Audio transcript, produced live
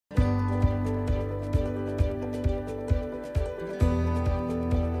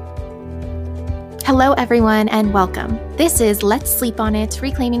Hello, everyone, and welcome. This is Let's Sleep on It,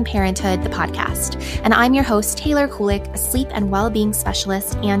 Reclaiming Parenthood, the podcast, and I'm your host, Taylor Kulik, a sleep and well-being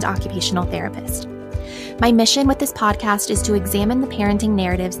specialist and occupational therapist. My mission with this podcast is to examine the parenting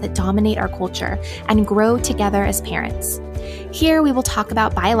narratives that dominate our culture and grow together as parents. Here, we will talk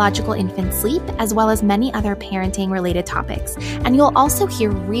about biological infant sleep, as well as many other parenting-related topics, and you'll also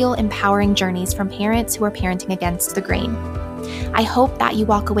hear real empowering journeys from parents who are parenting against the grain. I hope that you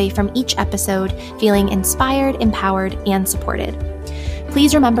walk away from each episode feeling inspired, empowered, and supported.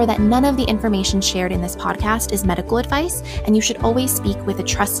 Please remember that none of the information shared in this podcast is medical advice, and you should always speak with a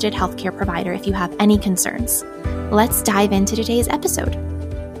trusted healthcare provider if you have any concerns. Let's dive into today's episode.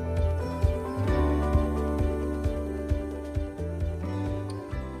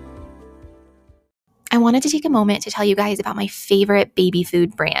 I wanted to take a moment to tell you guys about my favorite baby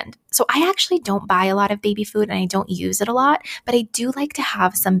food brand. So I actually don't buy a lot of baby food and I don't use it a lot, but I do like to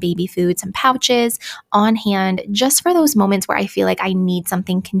have some baby food, some pouches on hand just for those moments where I feel like I need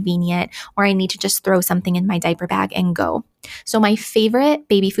something convenient or I need to just throw something in my diaper bag and go. So my favorite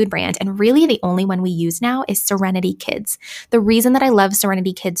baby food brand, and really the only one we use now, is Serenity Kids. The reason that I love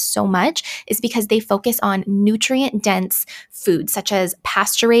Serenity Kids so much is because they focus on nutrient-dense foods such as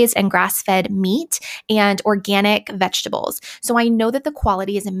pasture-raised and grass-fed meat and organic vegetables. So I know that the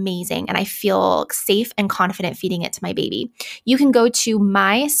quality is amazing and I feel safe and confident feeding it to my baby. You can go to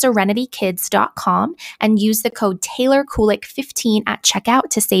myserenitykids.com and use the code TaylorKulik15 at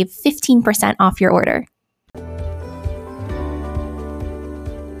checkout to save 15% off your order.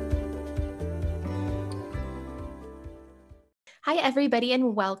 Hi, everybody,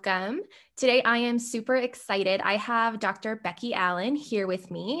 and welcome. Today, I am super excited. I have Dr. Becky Allen here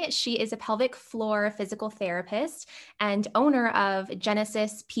with me. She is a pelvic floor physical therapist and owner of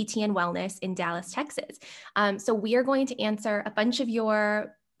Genesis PT and Wellness in Dallas, Texas. So we are going to answer a bunch of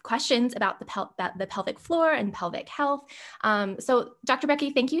your questions about the pelvic floor and pelvic health. So Dr. Becky,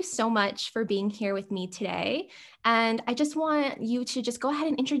 thank you so much for being here with me today. And I just want you to just go ahead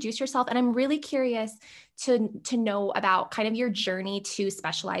and introduce yourself. And I'm really curious to know about kind of your journey to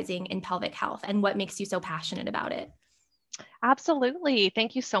specializing in pelvic health and what makes you so passionate about it. Absolutely.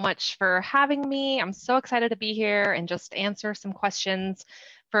 Thank you so much for having me. I'm so excited to be here and just answer some questions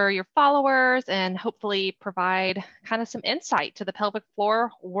for your followers and hopefully provide kind of some insight to the pelvic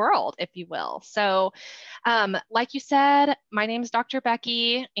floor world, if you will. So like you said, my name is Dr.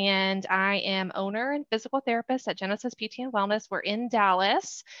 Becky and I am owner and physical therapist at Genesis PT and Wellness. We're in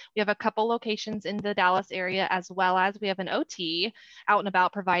Dallas. We have a couple locations in the Dallas area, as well as we have an OT out and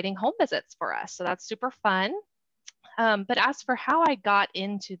about providing home visits for us. So that's super fun. But as for how I got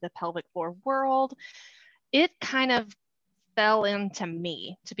into the pelvic floor world, it kind of fell into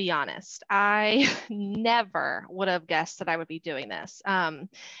me, to be honest. I never would have guessed that I would be doing this.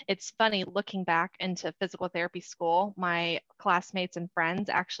 It's funny looking back into physical therapy school, my classmates and friends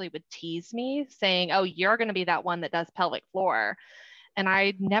actually would tease me saying, "Oh, you're going to be that one that does pelvic floor." And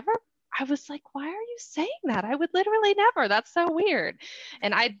I was like, why are you saying that? I would literally never. That's so weird.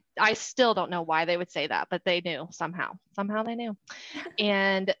 And I still don't know why they would say that, but they knew somehow they knew.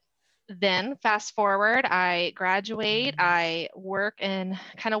 And then fast forward, I graduate, I work in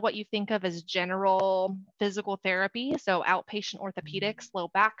kind of what you think of as general physical therapy. So outpatient orthopedics, low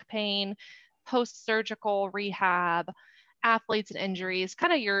back pain, post-surgical rehab, athletes and injuries,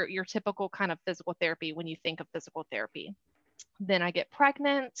 kind of your typical kind of physical therapy when you think of physical therapy. Then I get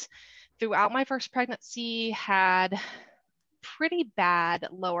pregnant. Throughout my first pregnancy, had pretty bad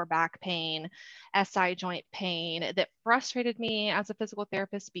lower back pain, SI joint pain that frustrated me as a physical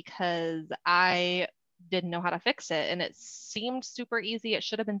therapist because I didn't know how to fix it. And it seemed super easy. It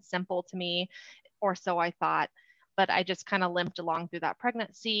should have been simple to me, or so I thought. But I just kind of limped along through that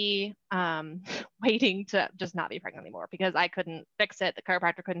pregnancy, waiting to just not be pregnant anymore because I couldn't fix it. The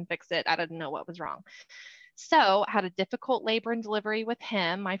chiropractor couldn't fix it. I didn't know what was wrong. So had a difficult labor and delivery with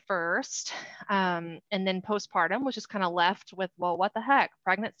him, my first, and then postpartum was just kind of left with, well, what the heck?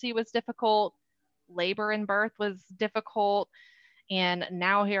 Pregnancy was difficult. Labor and birth was difficult. And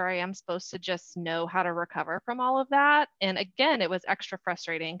now here I am supposed to just know how to recover from all of that. And again, it was extra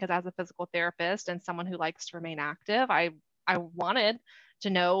frustrating because as a physical therapist and someone who likes to remain active, I wanted to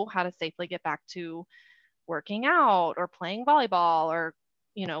know how to safely get back to working out or playing volleyball or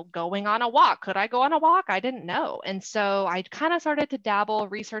going on a walk. Could I go on a walk? I didn't know. And so I kind of started to dabble,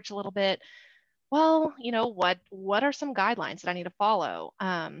 research a little bit. Well, what are some guidelines that I need to follow?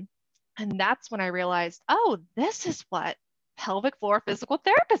 And that's when I realized, oh, this is what pelvic floor physical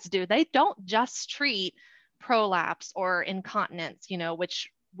therapists do. They don't just treat prolapse or incontinence, which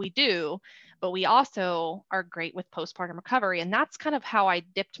we do, but we also are great with postpartum recovery. And that's kind of how I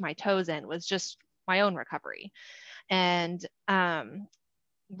dipped my toes in, was just my own recovery. And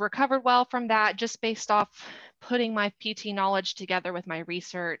recovered well from that, just based off putting my PT knowledge together with my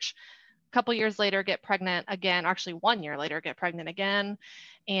research. A couple years later, get pregnant again, actually 1 year later, get pregnant again.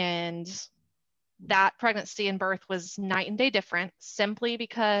 And that pregnancy and birth was night and day different, simply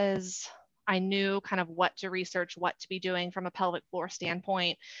because I knew kind of what to research, what to be doing from a pelvic floor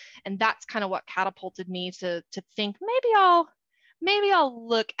standpoint. And that's kind of what catapulted me to think maybe I'll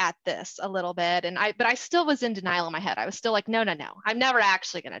look at this a little bit. But I still was in denial in my head. I was still like, no, I'm never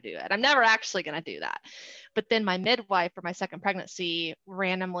actually going to do it. I'm never actually going to do that. But then my midwife for my second pregnancy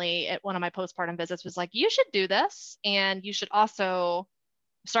randomly at one of my postpartum visits was like, you should do this. And you should also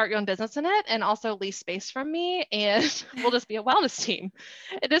start your own business in it, and also lease space from me, and we'll just be a wellness team.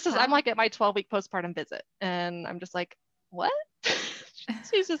 And I'm like at my 12-week postpartum visit, and I'm just like, what?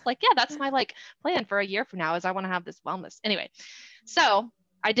 She's just like, yeah, that's my like plan for a year from now, is I want to have this wellness. Anyway, so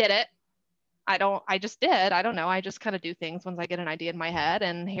I did it. I just did. I don't know. I just kind of do things once I get an idea in my head,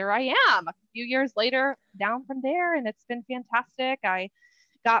 and here I am a few years later down from there, and it's been fantastic. I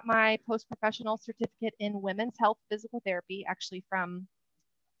got my post-professional certificate in women's health physical therapy, actually from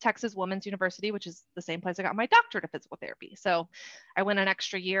Texas Women's University, which is the same place I got my doctorate of physical therapy. So I went an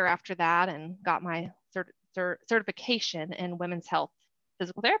extra year after that and got my certification in women's health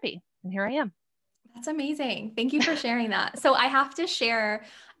physical therapy. And here I am. That's amazing. Thank you for sharing that. So I have to share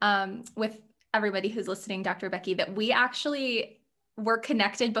with everybody who's listening, Dr. Becky, that we actually were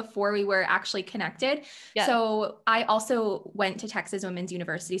connected before we were actually connected. Yes. So I also went to Texas Women's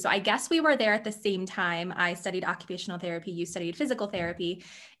University. So I guess we were there at the same time. I studied occupational therapy, you studied physical therapy.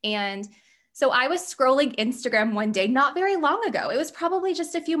 And so I was scrolling Instagram one day, not very long ago. It was probably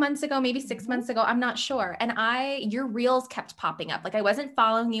just a few months ago, maybe 6 months ago. I'm not sure. And your reels kept popping up. Like I wasn't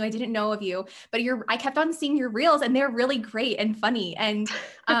following you. I didn't know of you, but I kept on seeing your reels, and they're really great and funny. And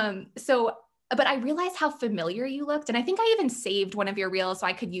but I realized how familiar you looked. And I think I even saved one of your reels so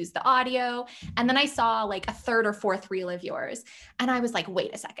I could use the audio. And then I saw like a third or fourth reel of yours. And I was like,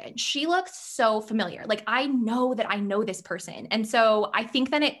 wait a second, she looks so familiar. Like I know that I know this person. And so I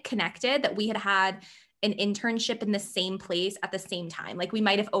think then it connected that we had an internship in the same place at the same time. Like we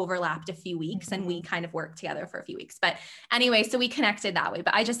might have overlapped a few weeks and we kind of worked together for a few weeks. But anyway, so we connected that way.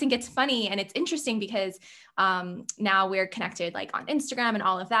 But I just think it's funny and it's interesting because now we're connected like on Instagram and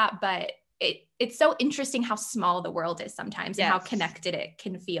all of that. But it's so interesting how small the world is sometimes. Yes. And how connected it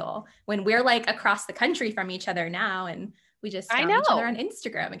can feel when we're like across the country from each other now, and we just found each other on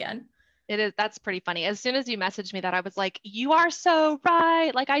Instagram again. It is. That's pretty funny. As soon as you messaged me that, I was like, you are so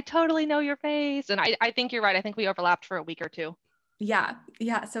right. Like I totally know your face. And I think you're right. I think we overlapped for a week or two. Yeah.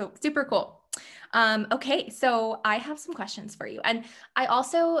 Yeah. So super cool. Okay. So I have some questions for you. And I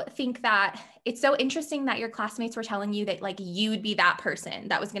also think that it's so interesting that your classmates were telling you that like, you'd be that person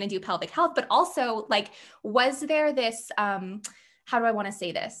that was going to do pelvic health, but also like, was there this, how do I want to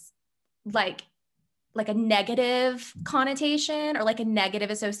say this? Like a negative connotation or like a negative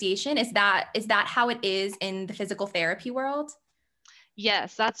association? Is that how it is in the physical therapy world?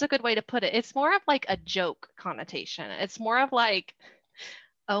 Yes, that's a good way to put it. It's more of like a joke connotation. It's more of like,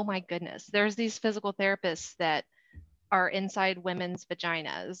 oh my goodness, there's these physical therapists that are inside women's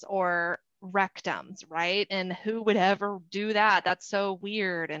vaginas or rectums, right? And who would ever do that? That's so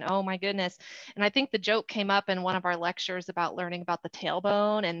weird. And oh my goodness. And I think the joke came up in one of our lectures about learning about the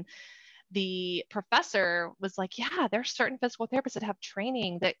tailbone, and the professor was like, yeah, there's certain physical therapists that have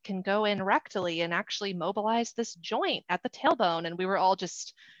training that can go in rectally and actually mobilize this joint at the tailbone. And we were all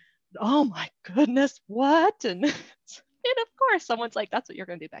just, oh my goodness, what? And of course someone's like, that's what you're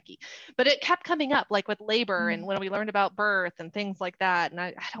going to do, Becky. But it kept coming up like with labor and when we learned about birth and things like that. And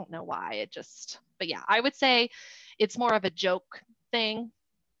I don't know why but yeah, I would say it's more of a joke thing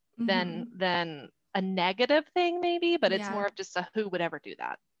than a negative thing maybe, but it's more of just a who would ever do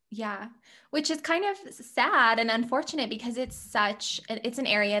that. Yeah. Which is kind of sad and unfortunate because it's an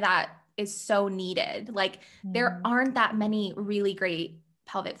area that is so needed. Like there aren't that many really great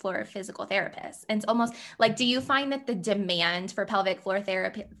pelvic floor physical therapists. And it's almost like, do you find that the demand for pelvic floor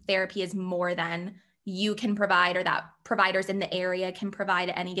therapy is more than you can provide or that providers in the area can provide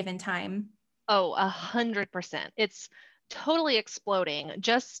at any given time? Oh, 100%. It's totally exploding.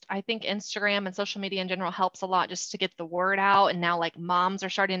 Just, I think Instagram and social media in general helps a lot just to get the word out. And now like moms are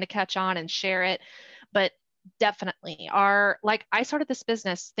starting to catch on and share it. But definitely I started this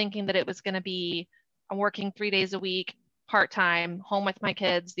business thinking that it was going to be, I'm working 3 days a week, part-time, home with my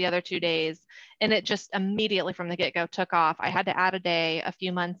kids the other 2 days. And it just immediately from the get-go took off. I had to add a day a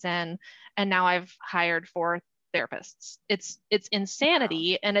few months in, and now I've hired 4 therapists. It's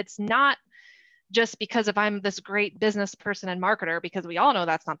insanity. And it's not just because if I'm this great business person and marketer, because we all know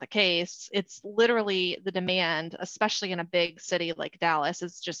that's not the case, it's literally the demand, especially in a big city like Dallas,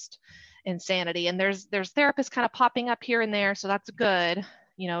 is just insanity. And there's therapists kind of popping up here and there. So that's good,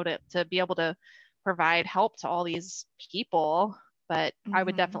 to be able to provide help to all these people. But I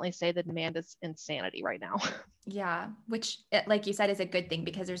would definitely say the demand is insanity right now. Yeah, which, like you said, is a good thing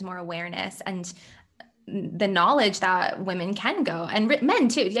because there's more awareness and the knowledge that women can go, and men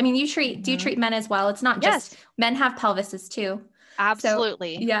too. I mean, do you treat men as well? It's not just men have pelvises too.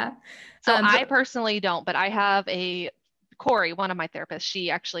 Absolutely. So, yeah. So I personally don't, but I have Corey, one of my therapists. She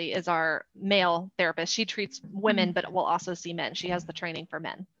actually is our male therapist. She treats women, but will also see men. She has the training for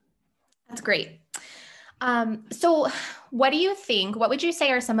men. That's great. So what do you think, what would you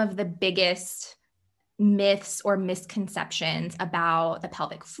say are some of the biggest myths or misconceptions about the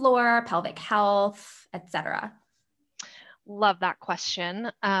pelvic floor, pelvic health, etc.? Love that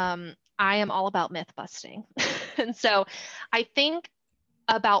question. I am all about myth busting. And so I think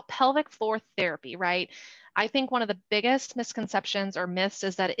about pelvic floor therapy, right? I think one of the biggest misconceptions or myths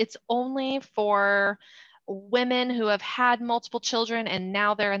is that it's only for women who have had multiple children and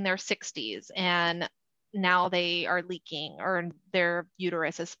now they're in their 60s and now they are leaking or their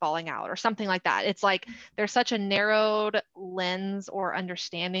uterus is falling out or something like that. It's like there's such a narrowed lens or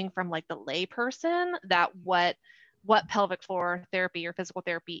understanding from like the lay person that what pelvic floor therapy or physical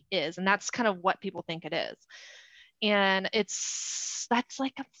therapy is. And that's kind of what people think it is. And that's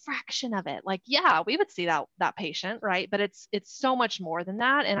like a fraction of it. Like, yeah, we would see that patient, right? But it's so much more than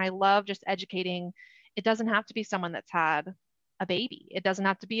that. And I love just educating. It doesn't have to be someone that's had a baby. It doesn't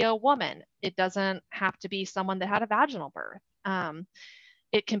have to be a woman. It doesn't have to be someone that had a vaginal birth.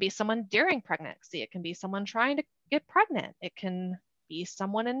 It can be someone during pregnancy. It can be someone trying to get pregnant. It can be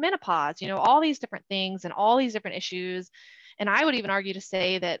someone in menopause, all these different things and all these different issues. And I would even argue to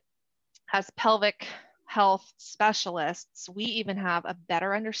say that as pelvic health specialists, we even have a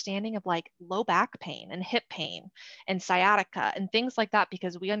better understanding of like low back pain and hip pain and sciatica and things like that,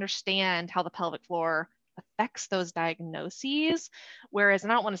 because we understand how the pelvic floor affects those diagnoses. Whereas,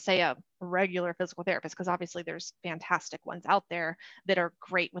 and I don't want to say a regular physical therapist, because obviously there's fantastic ones out there that are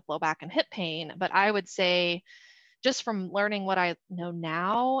great with low back and hip pain. But I would say, just from learning what I know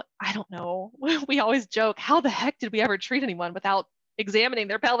now, I don't know. We always joke, how the heck did we ever treat anyone without examining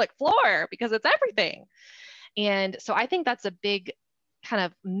their pelvic floor? Because it's everything. And so I think that's a big kind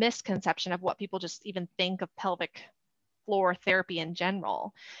of misconception of what people just even think of pelvic floor therapy in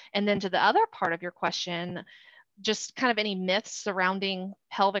general. And then to the other part of your question, just kind of any myths surrounding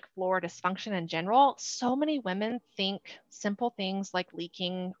pelvic floor dysfunction in general. So many women think simple things like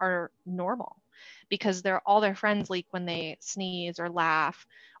leaking are normal because all their friends leak when they sneeze or laugh,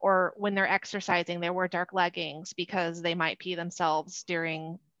 or when they're exercising, they wear dark leggings because they might pee themselves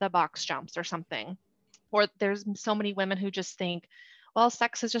during the box jumps or something. Or there's so many women who just think, well,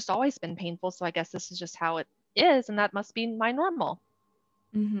 sex has just always been painful, so I guess this is just how it is, and that must be my normal.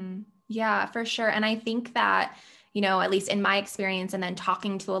 Mm-hmm. Yeah, for sure. And I think that, at least in my experience, and then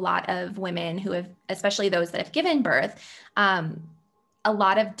talking to a lot of women who have, especially those that have given birth, a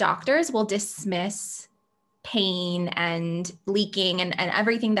lot of doctors will dismiss pain and leaking and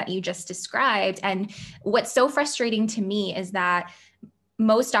everything that you just described. And what's so frustrating to me is that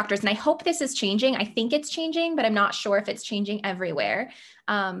most doctors, and I hope this is changing, I think it's changing, but I'm not sure if it's changing everywhere.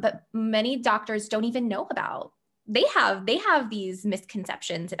 But many doctors don't even know about, they have these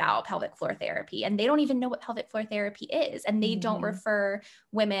misconceptions about pelvic floor therapy, and they don't even know what pelvic floor therapy is. And they don't refer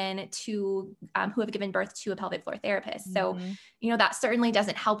women to who have given birth to a pelvic floor therapist. So, that certainly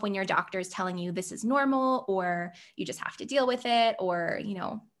doesn't help when your doctor is telling you this is normal, or you just have to deal with it, or,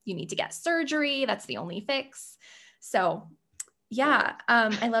 you need to get surgery. That's the only fix. So yeah,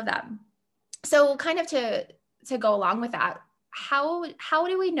 I love that. So kind of to go along with that, how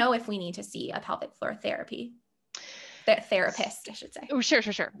do we know if we need to see a pelvic floor therapist, I should say? Oh, sure.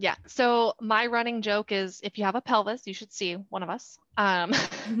 Yeah. So my running joke is, if you have a pelvis, you should see one of us.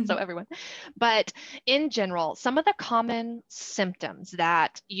 So everyone, but in general, some of the common symptoms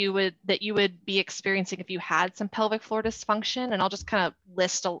that you would be experiencing if you had some pelvic floor dysfunction, and I'll just kind of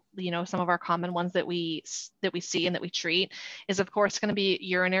list, some of our common ones that we see and that we treat, is of course going to be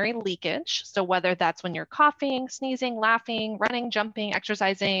urinary leakage. So whether that's when you're coughing, sneezing, laughing, running, jumping,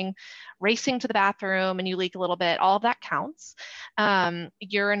 exercising, racing to the bathroom, and you leak a little bit, all of that counts.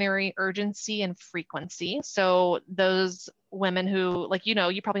 Urinary urgency and frequency. So those women who, like,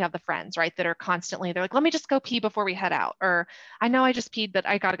 you probably have the friends, right, that are constantly, they're like, let me just go pee before we head out, or I know I just peed, but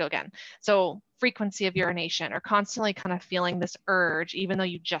I gotta go again. So frequency of urination, or constantly kind of feeling this urge, even though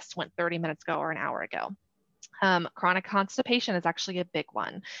you just went 30 minutes ago or an hour ago. Chronic constipation is actually a big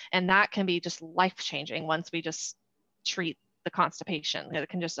one, and that can be just life-changing once we just treat the constipation. It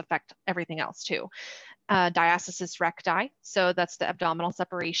can just affect everything else too. Diastasis recti, so that's the abdominal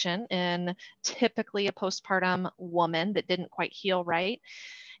separation in typically a postpartum woman that didn't quite heal right.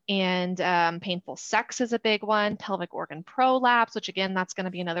 And painful sex is a big one. Pelvic organ prolapse, which again, that's going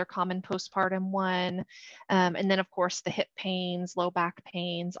to be another common postpartum one. And then of course the hip pains, low back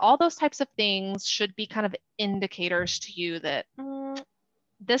pains, all those types of things should be kind of indicators to you that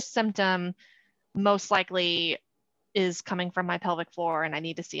this symptom most likely is coming from my pelvic floor and I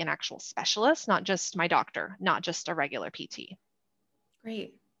need to see an actual specialist, not just my doctor, not just a regular PT.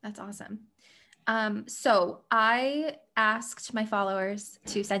 Great. That's awesome. So I asked my followers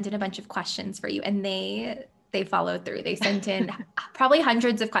to send in a bunch of questions for you, and they followed through. They sent in probably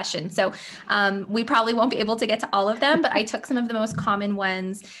hundreds of questions. So we probably won't be able to get to all of them, but I took some of the most common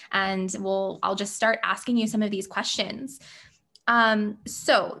ones, and I'll just start asking you some of these questions. And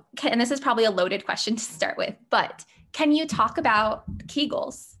this is probably a loaded question to start with, but can you talk about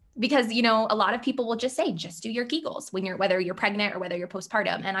Kegels? Because, a lot of people will just say, just do your Kegels whether you're pregnant or whether you're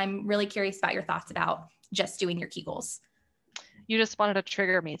postpartum. And I'm really curious about your thoughts about just doing your Kegels. You just wanted to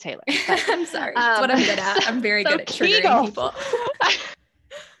trigger me, Taylor. I'm sorry. That's what I'm good at. I'm very good at triggering Kegels. people.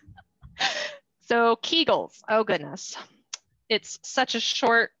 So Kegels, oh goodness. It's such a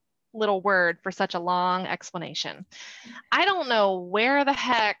short little word for such a long explanation. I don't know where the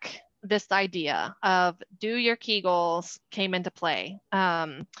heck this idea of do your Kegels came into play.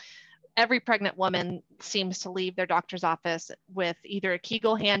 Every pregnant woman seems to leave their doctor's office with either a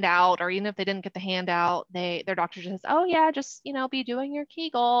Kegel handout, or even if they didn't get the handout, their doctor just says, oh yeah, just, be doing your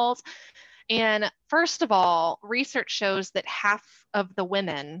Kegels. And first of all, research shows that half of the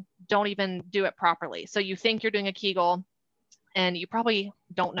women don't even do it properly. So you think you're doing a Kegel and you probably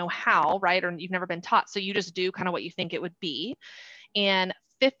don't know how, right? Or you've never been taught. So you just do kind of what you think it would be. And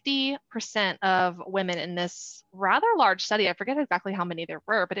 50% of women in this rather large study, I forget exactly how many there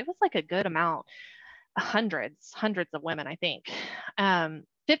were, but it was like a good amount, hundreds of women, I think.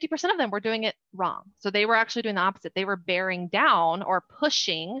 50% of them were doing it wrong. So they were actually doing the opposite. They were bearing down or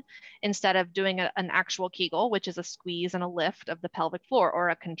pushing instead of doing an actual Kegel, which is a squeeze and a lift of the pelvic floor or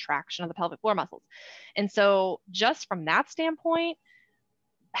a contraction of the pelvic floor muscles. And so just from that standpoint,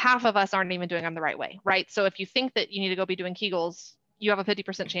 half of us aren't even doing them the right way, right? So if you think that you need to go be doing Kegels, you have a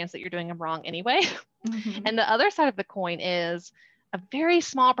 50% chance that you're doing them wrong anyway. Mm-hmm. And the other side of the coin is a very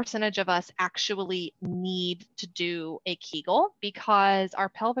small percentage of us actually need to do a Kegel because our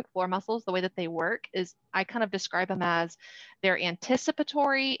pelvic floor muscles, the way that they work is, I kind of describe them as they're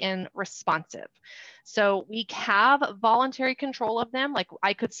anticipatory and responsive. So we have voluntary control of them. Like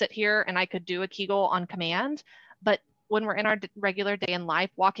I could sit here and I could do a Kegel on command, but when we're in our regular day in life,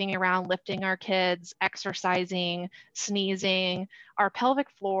 walking around, lifting our kids, exercising, sneezing, our pelvic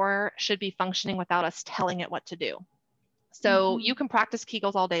floor should be functioning without us telling it what to do. So you can practice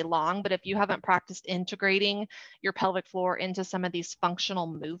Kegels all day long, but if you haven't practiced integrating your pelvic floor into some of these functional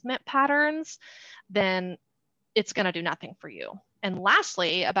movement patterns, then it's going to do nothing for you. And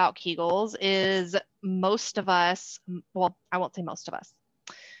lastly, about Kegels is most of us, well, I won't say most of us,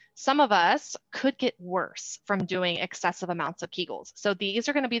 some of us could get worse from doing excessive amounts of Kegels. So these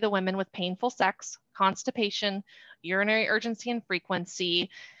are going to be the women with painful sex, constipation, urinary urgency and frequency,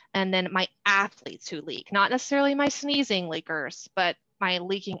 and then my athletes who leak, not necessarily my sneezing leakers, but my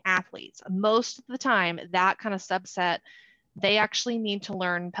leaking athletes. Most of the time, that kind of subset, they actually need to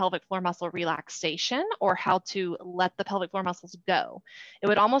learn pelvic floor muscle relaxation or how to let the pelvic floor muscles go. It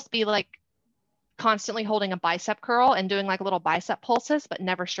would almost be like constantly holding a bicep curl and doing like little bicep pulses, but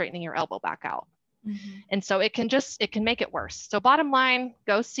never straightening your elbow back out. Mm-hmm. And so it can make it worse. So bottom line,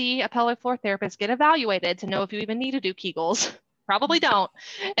 go see a pelvic floor therapist, get evaluated to know if you even need to do Kegels. Probably don't.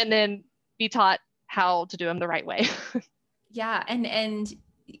 And then be taught how to do them the right way. Yeah. And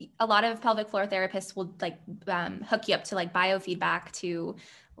a lot of pelvic floor therapists will hook you up to biofeedback to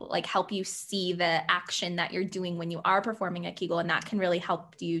help you see the action that you're doing when you are performing a Kegel. And that can really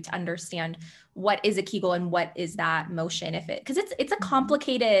help you to understand what is a Kegel and what is that motion, because it's a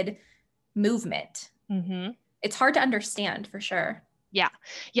complicated movement. Mm-hmm. It's hard to understand for sure.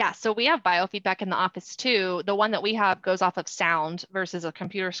 Yeah. So we have biofeedback in the office too. The one that we have goes off of sound versus a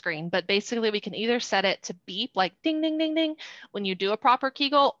computer screen, but basically we can either set it to beep like ding, ding, ding, ding when you do a proper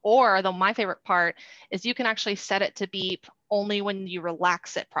Kegel, or my favorite part is you can actually set it to beep only when you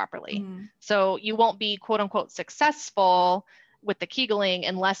relax it properly. Mm. So you won't be quote unquote successful with the Kegeling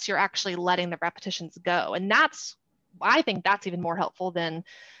unless you're actually letting the repetitions go. And I think that's even more helpful than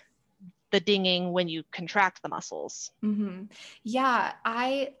the dinging when you contract the muscles. Mm-hmm. Yeah,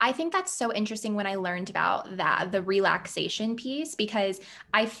 I think that's so interesting when I learned about that, the relaxation piece, because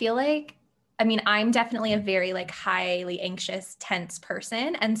I feel like, I mean, I'm definitely a very like highly anxious, tense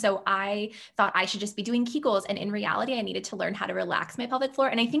person. And so I thought I should just be doing Kegels. And in reality, I needed to learn how to relax my pelvic floor.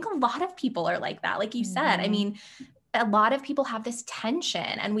 And I think a lot of people are like that. Like you said, I mean, a lot of people have this tension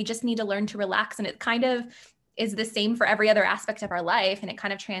and we just need to learn to relax. And it kind of is the same for every other aspect of our life. And it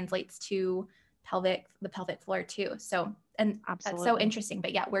kind of translates to the pelvic floor too. So, and Absolutely. that's so interesting,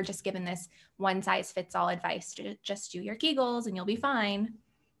 but yeah, we're just given this one size fits all advice to just do your Kegels and you'll be fine.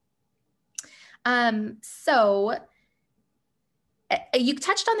 So you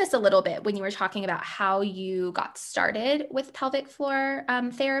touched on this a little bit when you were talking about how you got started with pelvic floor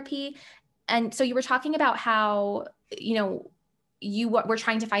therapy. And so you were talking about how, you know, you were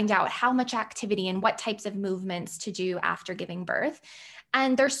trying to find out how much activity and what types of movements to do after giving birth.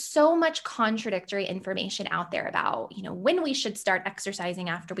 And there's so much contradictory information out there about, you know, when we should start exercising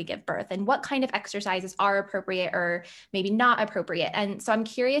after we give birth and what kind of exercises are appropriate or maybe not appropriate. And so I'm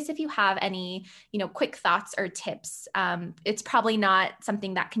curious if you have any, you know, quick thoughts or tips. It's probably not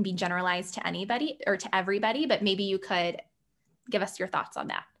something that can be generalized to anybody or to everybody, but maybe you could give us your thoughts on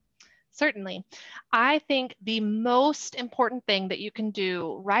that. Certainly. I think the most important thing that you can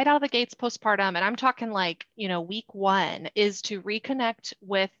do right out of the gates postpartum, and I'm talking like, you know, week 1, is to reconnect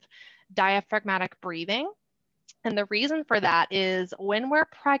with diaphragmatic breathing. And the reason for that is when we're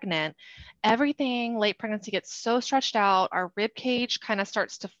pregnant, everything late pregnancy gets so stretched out, our rib cage kind of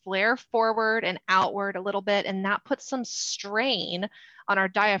starts to flare forward and outward a little bit, and that puts some strain on our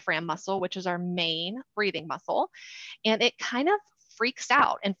diaphragm muscle, which is our main breathing muscle. And it kind of freaks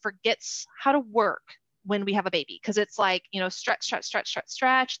out and forgets how to work when we have a baby, because it's like, you know, stretch, stretch, stretch, stretch,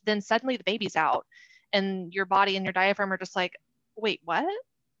 stretch. Then suddenly the baby's out and your body and your diaphragm are just like, wait, what?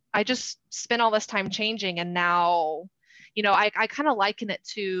 I just spent all this time changing. And now, you know, I kind of liken it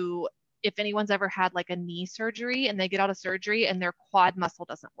to if anyone's ever had like a knee surgery and they get out of surgery and their quad muscle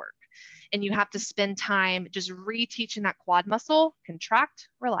doesn't work. And you have to spend time just reteaching that quad muscle, contract,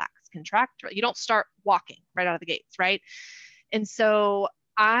 relax, contract. You don't start walking right out of the gates, right? And so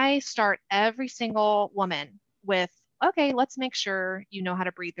I start every single woman with, okay, let's make sure you know how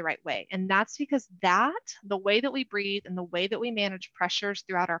to breathe the right way. And that's because the way that we breathe and the way that we manage pressures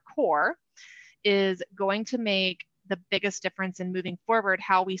throughout our core is going to make the biggest difference in moving forward,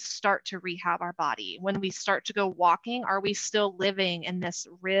 how we start to rehab our body. When we start to go walking, are we still living in this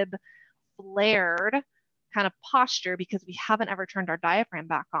rib flared kind of posture because we haven't ever turned our diaphragm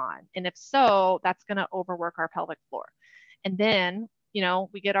back on? And if so, that's going to overwork our pelvic floor. And then, you know,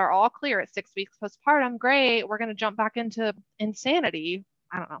 we get our all clear at 6 weeks postpartum. Great. We're going to jump back into insanity.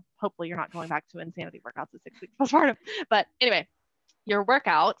 I don't know. Hopefully you're not going back to insanity workouts at 6 weeks postpartum. But anyway, your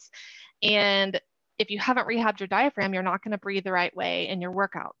workouts. And if you haven't rehabbed your diaphragm, you're not going to breathe the right way in your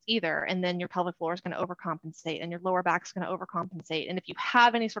workouts either. And then your pelvic floor is going to overcompensate and your lower back is going to overcompensate. And if you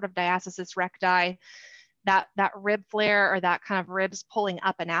have any sort of diastasis recti, that rib flare or that kind of ribs pulling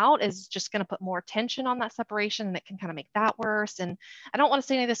up and out is just going to put more tension on that separation, and it can kind of make that worse. And I don't want to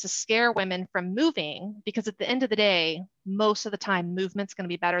say any of this to scare women from moving, because at the end of the day, most of the time movement's going to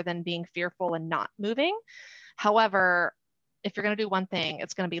be better than being fearful and not moving. However, if you're going to do one thing,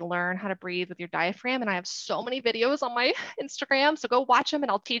 it's going to be learn how to breathe with your diaphragm. And I have so many videos on my Instagram, so go watch them and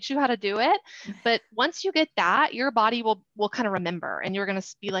I'll teach you how to do it. But once you get that, your body will kind of remember, and you're going to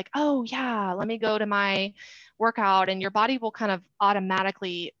be like, oh yeah, let me go to my workout. And your body will kind of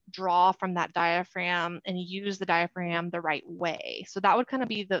automatically draw from that diaphragm and use the diaphragm the right way. So that would kind of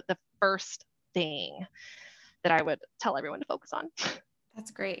be the first thing that I would tell everyone to focus on. That's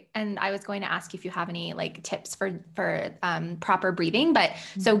great. And I was going to ask you if you have any like tips for proper breathing, but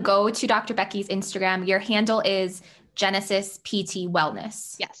so go to Dr. Becky's Instagram. Your handle is Genesis PT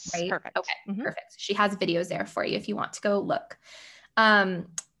Wellness. Yes. Right? Perfect. Okay. Perfect. She has videos there for you if you want to go look.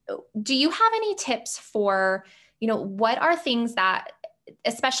 Do you have any tips for, you know, what are things that,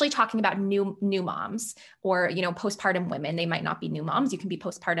 especially talking about new moms or, you know, postpartum women, they might not be new moms. You can be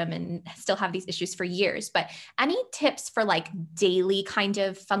postpartum and still have these issues for years, but any tips for like daily kind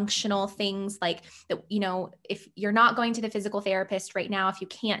of functional things like that, you know, if you're not going to the physical therapist right now, if you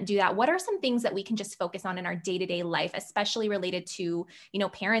can't do that, what are some things that we can just focus on in our day-to-day life, especially related to, you know,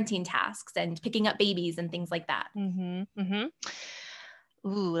 parenting tasks and picking up babies and things like that?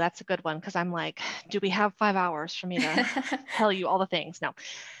 Ooh, that's a good one, because I'm like, do we have 5 hours for me to tell you all the things? No.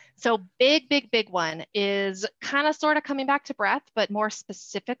 So big one is kind of sort of coming back to breath, but more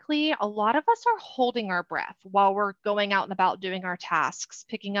specifically, a lot of us are holding our breath while we're going out and about doing our tasks,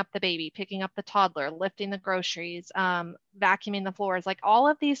 picking up the baby, picking up the toddler, lifting the groceries, vacuuming the floors, like all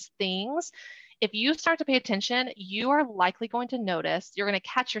of these things. If you start to pay attention, you are likely going to notice, you're going to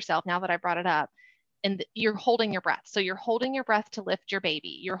catch yourself now that I brought it up, and you're holding your breath. So you're holding your breath to lift your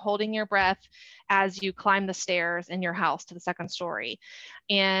baby. You're holding your breath as you climb the stairs in your house to the second story.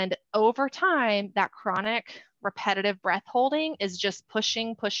 And over time, that chronic repetitive breath holding is just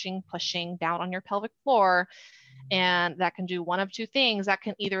pushing down on your pelvic floor. And that can do one of two things. That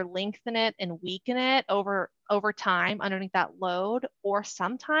can either lengthen it and weaken it over time underneath that load, or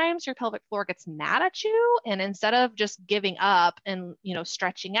sometimes your pelvic floor gets mad at you, and instead of just giving up and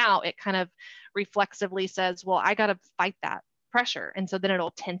stretching out, it kind of reflexively says, well, I got to fight that pressure. And so then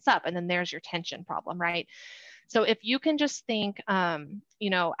it'll tense up, and then there's your tension problem, right? So if you can just think,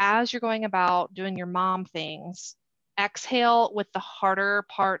 as you're going about doing your mom things, exhale with the harder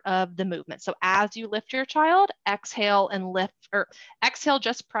part of the movement. So as you lift your child, exhale and lift, or exhale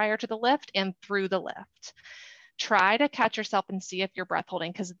just prior to the lift and through the lift. Try to catch yourself and see if you're breath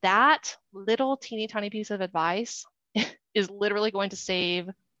holding, because that little teeny tiny piece of advice is literally going to save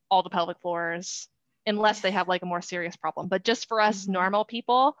all the pelvic floors, unless they have like a more serious problem. But just for us normal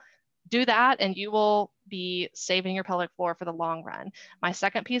people, do that and you will be saving your pelvic floor for the long run. My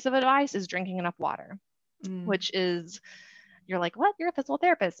second piece of advice is drinking enough water, which is, you're like, what? You're a physical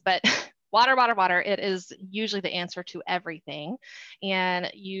therapist, but water. It is usually the answer to everything.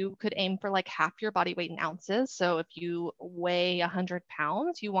 And you could aim for like half your body weight in ounces. So if you weigh 100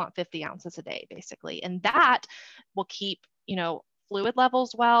 pounds, you want 50 ounces a day, basically. And that will keep, fluid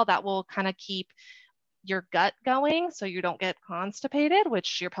levels well. That will kind of keep your gut going so you don't get constipated,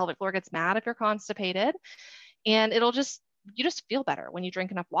 which your pelvic floor gets mad if you're constipated. And you just feel better when you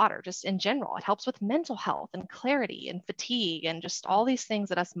drink enough water, just in general. It helps with mental health and clarity and fatigue and just all these things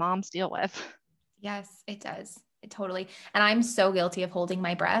that us moms deal with. Yes, it does. Totally. And I'm so guilty of holding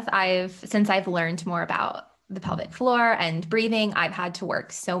my breath. Since I've learned more about the pelvic floor and breathing, I've had to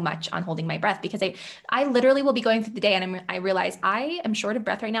work so much on holding my breath, because I literally will be going through the day and I realize I am short of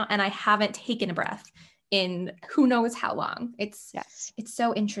breath right now and I haven't taken a breath in who knows how long. It's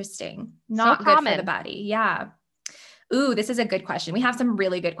so interesting. Not so good for the body. Yeah. Ooh, this is a good question. We have some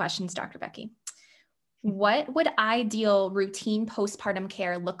really good questions, Dr. Becky. What would ideal routine postpartum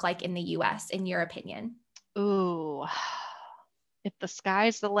care look like in the US, in your opinion? Ooh, if the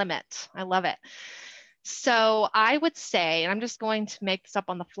sky's the limit. I love it. So I would say, and I'm just going to make this up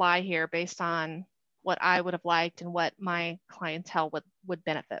on the fly here based on what I would have liked and what my clientele would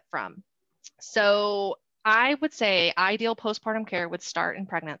benefit from. So I would say ideal postpartum care would start in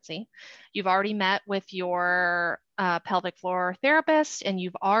pregnancy. You've already met with your pelvic floor therapist, and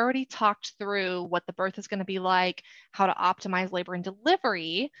you've already talked through what the birth is going to be like, how to optimize labor and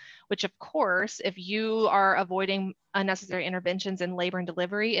delivery, which of course, if you are avoiding unnecessary interventions in labor and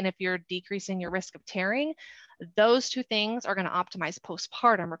delivery, and if you're decreasing your risk of tearing, those two things are going to optimize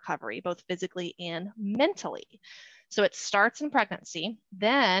postpartum recovery, both physically and mentally. So it starts in pregnancy.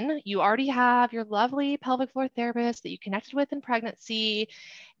 Then you already have your lovely pelvic floor therapist that you connected with in pregnancy.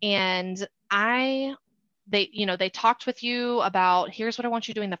 And they talked with you about, here's what I want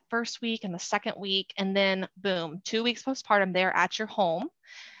you doing the first week and the second week. And then boom, 2 weeks postpartum, they're at your home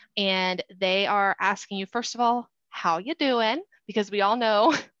and they are asking you, first of all, how you doing? Because we all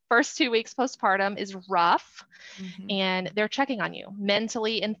know first 2 weeks postpartum is rough. And they're checking on you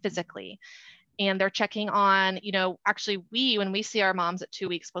mentally and physically. And they're checking on, actually when we see our moms at 2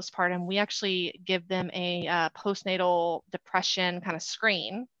 weeks postpartum, we actually give them a postnatal depression kind of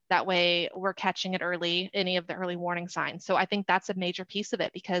screen. That way we're catching it early, any of the early warning signs. So I think that's a major piece of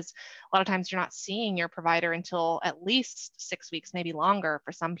it, because a lot of times you're not seeing your provider until at least 6 weeks, maybe longer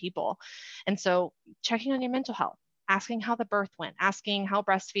for some people. And so checking on your mental health, asking how the birth went, asking how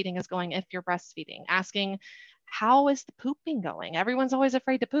breastfeeding is going if you're breastfeeding, asking how is the pooping going? Everyone's always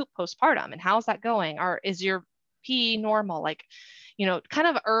afraid to poop postpartum. And how's that going? Or is your pee normal? Like, kind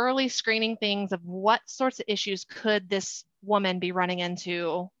of early screening things of what sorts of issues could this woman be running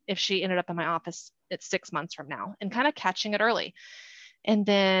into if she ended up in my office at 6 months from now, and kind of catching it early. And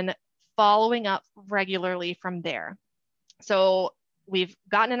then following up regularly from there. So we've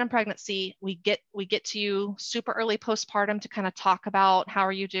gotten in pregnancy, we get to you super early postpartum to kind of talk about how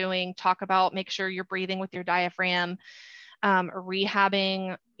are you doing, talk about make sure you're breathing with your diaphragm,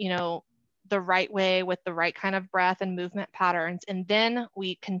 rehabbing, the right way with the right kind of breath and movement patterns. And then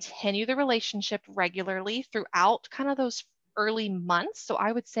we continue the relationship regularly throughout kind of those early months. So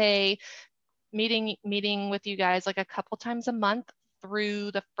I would say meeting with you guys like a couple times a month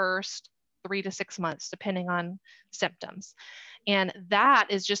through the first 3 to 6 months, depending on symptoms. And that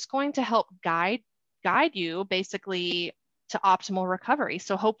is just going to help guide you basically to optimal recovery.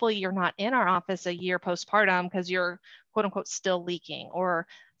 So hopefully you're not in our office a year postpartum because you're quote unquote still leaking or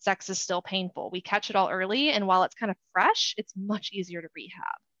sex is still painful. We catch it all early. And while it's kind of fresh, it's much easier to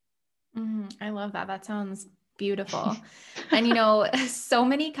rehab. I love that. That sounds beautiful. And, you know, so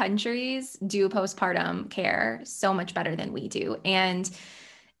many countries do postpartum care so much better than we do. And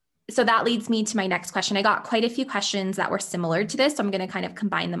so that leads me to my next question. I got quite a few questions that were similar to this, so I'm going to kind of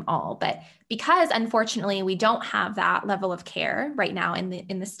combine them all. But because unfortunately we don't have that level of care right now in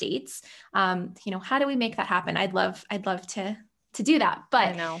the States, you know, how do we make that happen? I'd love to do that. But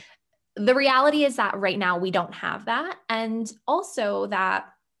I know. The reality is that right now we don't have that, and also that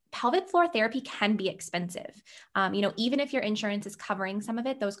pelvic floor therapy can be expensive. You know, even if your insurance is covering some of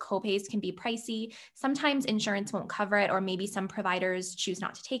it, those copays can be pricey. Sometimes insurance won't cover it, or maybe some providers choose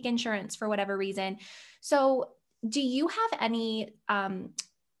not to take insurance for whatever reason. So do you have any,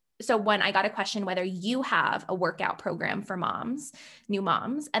 so one, I got a question whether you have a workout program for moms, new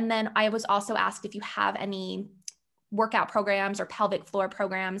moms. And then I was also asked if you have any workout programs or pelvic floor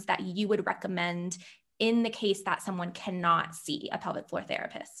programs that you would recommend in the case that someone cannot see a pelvic floor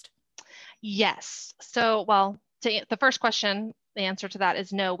therapist. Yes. So, well, the first question, the answer to that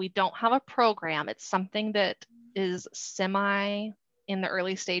is no, we don't have a program. It's something that is semi in the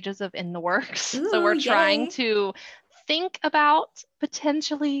early stages of in the works. Ooh, so we're yay. trying to think about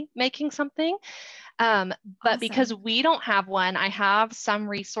potentially making something. But Awesome. Because we don't have one, I have some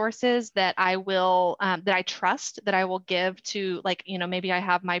resources that I will, that I trust, that I will give to, like, you know, maybe I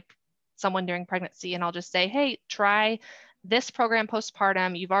have someone during pregnancy and I'll just say, hey, try this program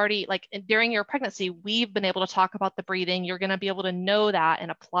postpartum. You've already, like, during your pregnancy, we've been able to talk about the breathing. You're going to be able to know that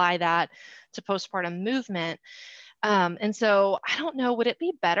and apply that to postpartum movement. And so I don't know, would it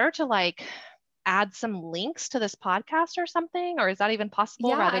be better to like add some links to this podcast or something? Or is that even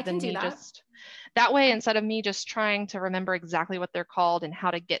possible? Yeah, rather I can than do me that. just that way, instead of me just trying to remember exactly what they're called and how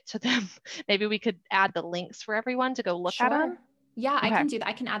to get to them, maybe we could add the links for everyone to go look at them. Yeah, Okay. I can do that.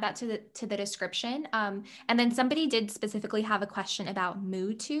 I can add that to the description. And then somebody did specifically have a question about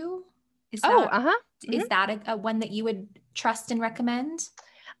Moo2. Is that a one that you would trust and recommend?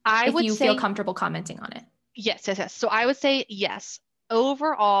 If you feel comfortable commenting on it. Yes. So I would say yes.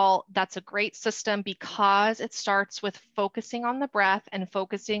 Overall, that's a great system because it starts with focusing on the breath and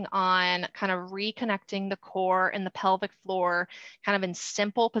focusing on kind of reconnecting the core and the pelvic floor kind of in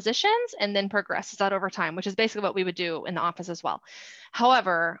simple positions, and then progresses that over time, which is basically what we would do in the office as well.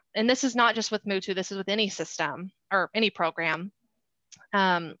 However, and this is not just with Moo2, this is with any system or any program,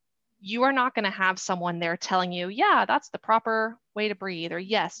 you are not going to have someone there telling you, yeah, that's the proper way to breathe, or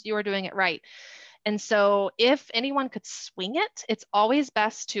yes, you are doing it right. And so if anyone could swing it, it's always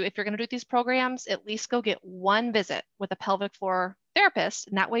best to, if you're going to do these programs, at least go get one visit with a pelvic floor therapist.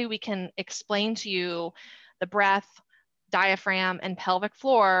 And that way we can explain to you the breath, diaphragm, and pelvic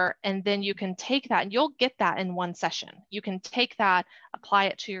floor. And then you can take that and you'll get that in one session. You can take that, apply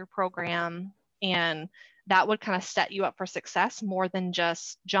it to your program, and that would kind of set you up for success more than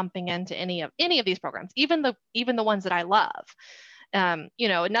just jumping into any of these programs, even the ones that I love. You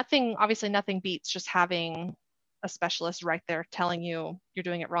know, obviously nothing beats just having a specialist right there telling you you're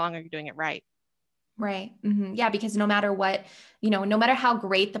doing it wrong or you're doing it right. Right. Mm-hmm. Yeah, because no matter what, you know, no matter how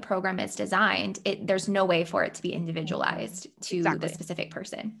great the program is designed, there's no way for it to be individualized to the specific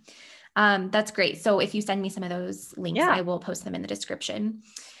person. That's great. So if you send me some of those links, I will post them in the description.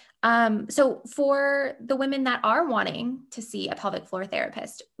 So for the women that are wanting to see a pelvic floor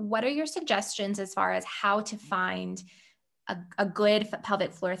therapist, what are your suggestions as far as how to find a good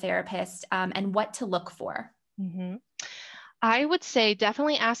pelvic floor therapist, and what to look for? Mm-hmm. I would say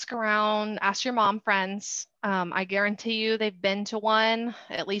definitely ask around, ask your mom friends. I guarantee you they've been to one,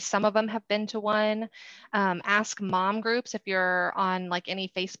 at least some of them have been to one. Ask mom groups if you're on like any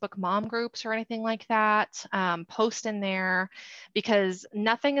Facebook mom groups or anything like that. Post in there, because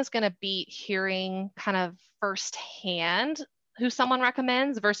nothing is going to beat hearing kind of firsthand who someone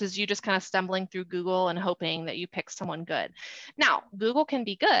recommends versus you just kind of stumbling through Google and hoping that you pick someone good. Now, Google can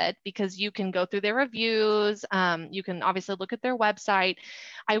be good because you can go through their reviews. You can obviously look at their website.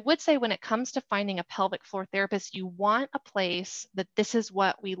 I would say when it comes to finding a pelvic floor therapist, you want a place that this is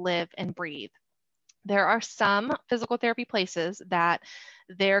what we live and breathe. There are some physical therapy places that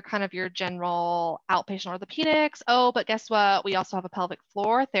they're kind of your general outpatient orthopedics. Oh, but guess what? We also have a pelvic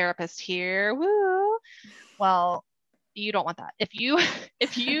floor therapist here. Woo! Well, You don't want that.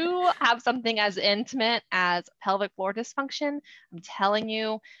 If you have something as intimate as pelvic floor dysfunction, I'm telling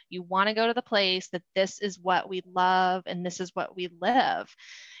you, you want to go to the place that this is what we love and this is what we live.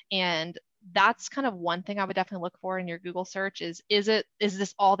 And that's kind of one thing I would definitely look for in your Google search is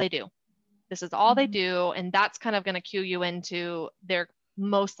this all they do? This is all they do. And that's kind of going to cue you into they're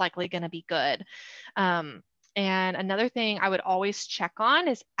most likely going to be good. And another thing I would always check on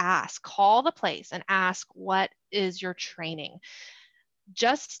is call the place and ask, what is your training?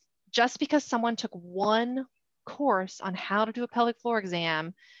 Just because someone took one course on how to do a pelvic floor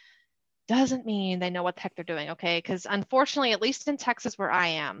exam doesn't mean they know what the heck they're doing, okay? Because unfortunately, at least in Texas where I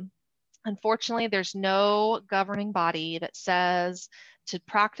am, unfortunately, there's no governing body that says to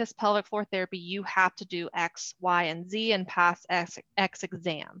practice pelvic floor therapy, you have to do X, Y, and Z and pass X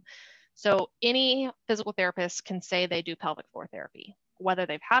exam. So any physical therapist can say they do pelvic floor therapy, whether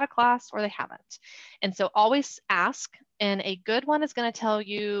they've had a class or they haven't. And so always ask, and a good one is going to tell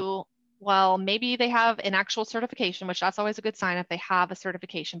you, well, maybe they have an actual certification, which that's always a good sign if they have a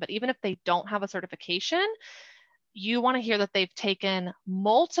certification. But even if they don't have a certification, you want to hear that they've taken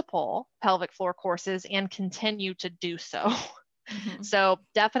multiple pelvic floor courses and continue to do so. So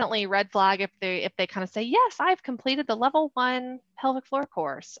definitely red flag if they kind of say, yes, I've completed the level 1 pelvic floor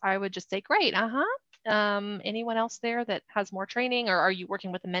course. I would just say, great. Anyone else there that has more training, or are you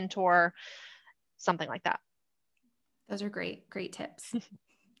working with a mentor? Something like that. Those are great tips.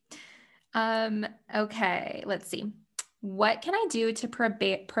 Okay, let's see. What can I do to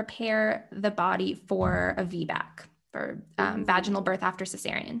prepare the body for a VBAC, for vaginal birth after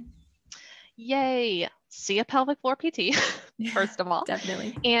cesarean? Yay. See a pelvic floor PT, first of all.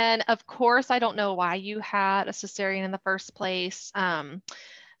 Definitely. And of course, I don't know why you had a cesarean in the first place.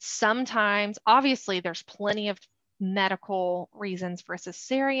 Sometimes, obviously, there's plenty of medical reasons for a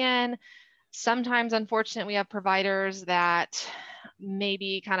cesarean. Sometimes, unfortunately, we have providers that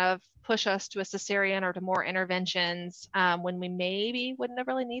maybe kind of push us to a cesarean or to more interventions when we maybe wouldn't have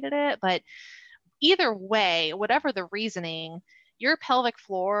really needed it. But either way, whatever the reasoning, your pelvic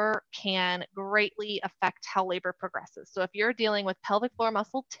floor can greatly affect how labor progresses. So if you're dealing with pelvic floor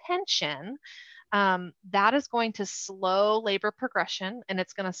muscle tension, that is going to slow labor progression, and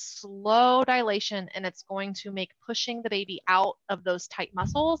it's going to slow dilation, and it's going to make pushing the baby out of those tight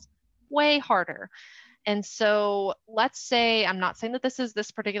muscles way harder. And so let's say, I'm not saying that this is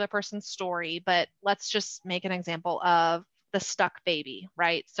this particular person's story, but let's just make an example of the stuck baby,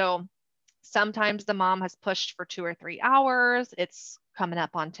 right? So sometimes the mom has pushed for 2 or 3 hours. It's coming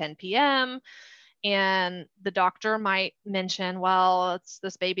up on 10 p.m. And the doctor might mention, well,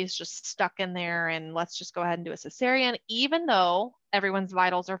 this baby's just stuck in there and let's just go ahead and do a cesarean, even though everyone's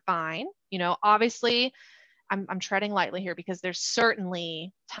vitals are fine. Obviously, I'm treading lightly here because there's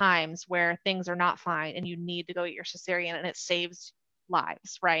certainly times where things are not fine and you need to go get your cesarean and it saves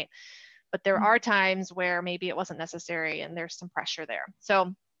lives, right? But there are times where maybe it wasn't necessary and there's some pressure there.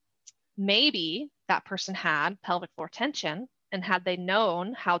 So maybe that person had pelvic floor tension, and had they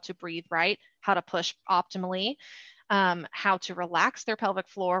known how to breathe right, how to push optimally, how to relax their pelvic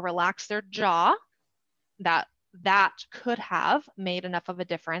floor, relax their jaw, that could have made enough of a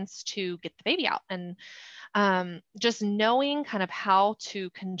difference to get the baby out. And just knowing kind of how to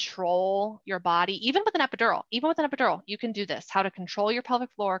control your body, even with an epidural, you can do this, how to control your pelvic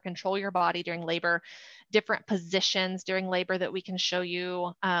floor, control your body during labor, different positions during labor that we can show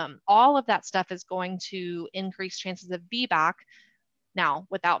you. All of that stuff is going to increase chances of VBAC. Now,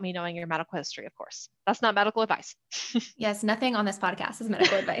 without me knowing your medical history, of course. That's not medical advice. Yes, nothing on this podcast is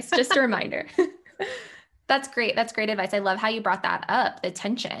medical advice. Just a reminder. That's great. That's great advice. I love how you brought that up, the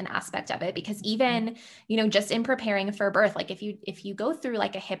tension aspect of it, because even, just in preparing for birth, like if you go through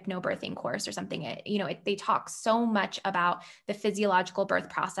like a hypnobirthing course or something, they talk so much about the physiological birth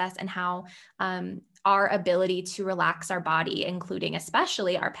process and how, our ability to relax our body, including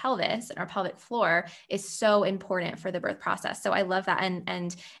especially our pelvis and our pelvic floor, is so important for the birth process. So I love that.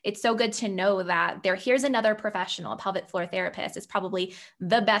 And it's so good to know that here's another professional. A pelvic floor therapist is probably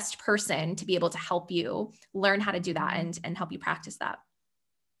the best person to be able to help you learn how to do that and help you practice that.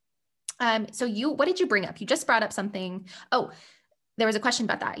 So what did you bring up? You just brought up something. Oh, there was a question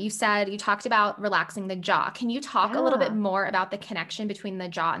about that. You talked about relaxing the jaw. Can you talk a little bit more about the connection between the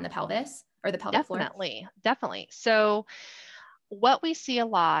jaw and the pelvis? Or the pelvic floor? Definitely. So what we see a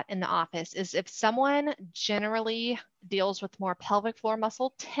lot in the office is if someone generally deals with more pelvic floor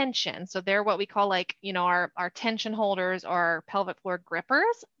muscle tension, so they're what we call our tension holders or pelvic floor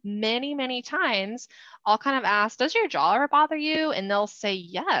grippers, many, many times I'll kind of ask, does your jaw ever bother you? And they'll say,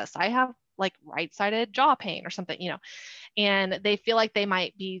 yes, I have right-sided jaw pain or something, and they feel like they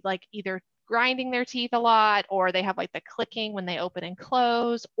might be either grinding their teeth a lot, or they have like the clicking when they open and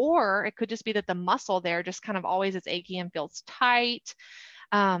close, or it could just be that the muscle there just kind of always is achy and feels tight.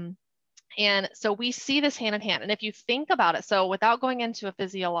 And so we see this hand in hand. And if you think about it, so without going into a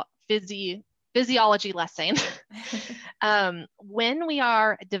physiology lesson, when we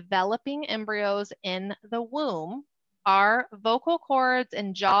are developing embryos in the womb, our vocal cords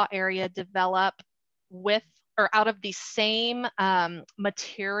and jaw area develop with or out of the same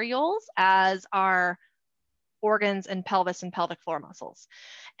materials as our organs and pelvis and pelvic floor muscles.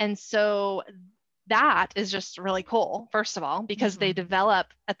 And so that is just really cool, first of all, because they develop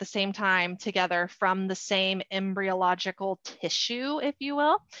at the same time together from the same embryological tissue, if you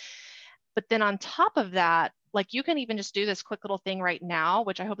will. But then on top of that, like you can even just do this quick little thing right now,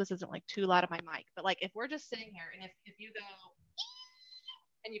 which I hope this isn't like too loud of my mic, but like if we're just sitting here and if you go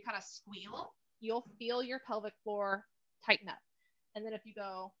and you kind of squeal, you'll feel your pelvic floor tighten up. And then if you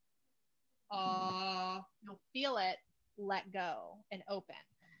go, you'll feel it let go and open.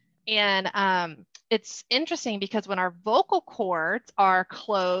 And it's interesting because when our vocal cords are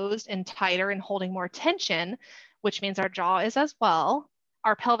closed and tighter and holding more tension, which means our jaw is as well,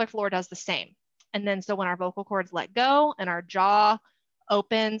 our pelvic floor does the same. And then so when our vocal cords let go and our jaw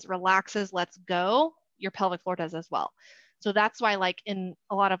opens, relaxes, lets go, your pelvic floor does as well. So that's why like in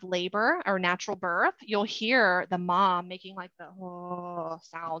a lot of labor or natural birth, you'll hear the mom making like the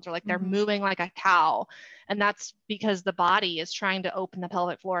sounds or like they're moving like a cow. And that's because the body is trying to open the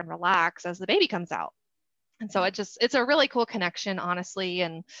pelvic floor and relax as the baby comes out. And so it's a really cool connection, honestly.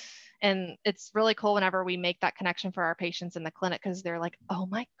 And it's really cool whenever we make that connection for our patients in the clinic, because they're like, oh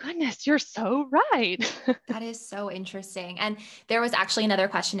my goodness, you're so right. That is so interesting. And there was actually another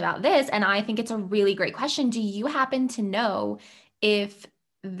question about this, and I think it's a really great question. Do you happen to know if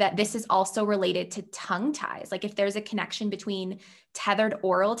that this is also related to tongue ties? Like if there's a connection between tethered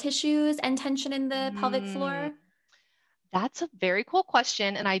oral tissues and tension in the pelvic floor? That's a very cool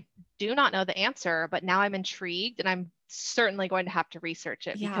question. And I do not know the answer, but now I'm intrigued and I'm certainly going to have to research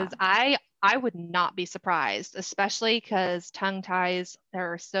it because I would not be surprised, especially because tongue ties,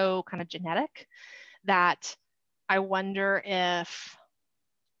 they're so kind of genetic that I wonder if,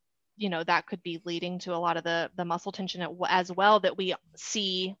 you know, that could be leading to a lot of the muscle tension as well that we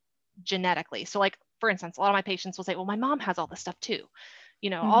see genetically. So like, for instance, a lot of my patients will say, well, my mom has all this stuff too. You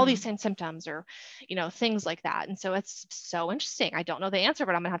know, all these same symptoms or, you know, things like that. And so it's so interesting. I don't know the answer,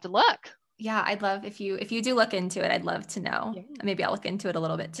 but I'm gonna have to look. Yeah, I'd love if you do look into it, I'd love to know. Yeah. Maybe I'll look into it a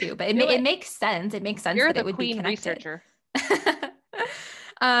little bit too, but it makes sense. It makes sense You're that it would be connected. Researcher.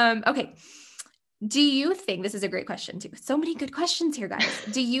 Okay. Do you think, this is a great question too. So many good questions here, guys.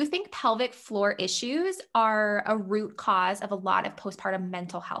 Do you think pelvic floor issues are a root cause of a lot of postpartum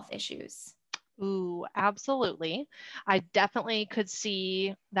mental health issues? Ooh, absolutely. I definitely could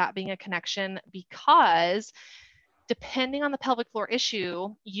see that being a connection because depending on the pelvic floor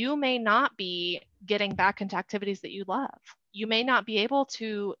issue, you may not be getting back into activities that you love. You may not be able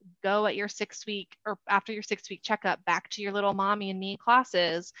to go at your 6-week or after your 6-week checkup back to your little mommy and me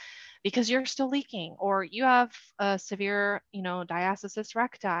classes because you're still leaking, or you have a severe, you know, diastasis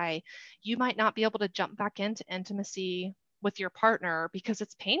recti. You might not be able to jump back into intimacy with your partner because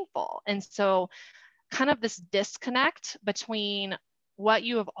it's painful. And so kind of this disconnect between what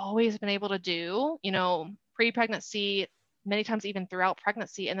you have always been able to do, you know, pre-pregnancy, many times even throughout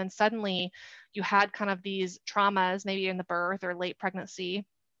pregnancy, and then suddenly you had kind of these traumas, maybe in the birth or late pregnancy,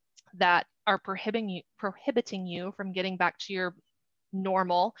 that are prohibiting you from getting back to your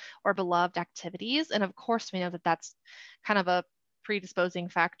normal or beloved activities. And of course, we know that that's kind of a predisposing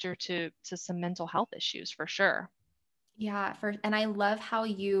factor to some mental health issues for sure. Yeah, and I love how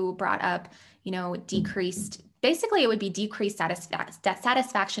you brought up, you know, basically it would be decreased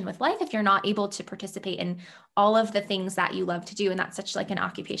satisfaction with life if you're not able to participate in all of the things that you love to do. And that's such like an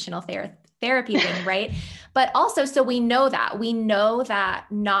occupational therapy thing, right? But also, so we know that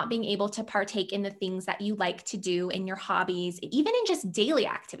not being able to partake in the things that you like to do in your hobbies, even in just daily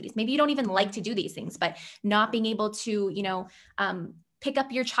activities, maybe you don't even like to do these things, but not being able to, you know, pick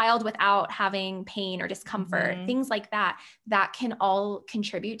up your child without having pain or discomfort, things like that can all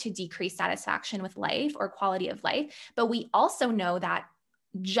contribute to decreased satisfaction with life or quality of life. But we also know that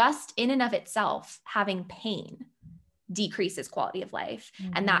just in and of itself, having pain decreases quality of life,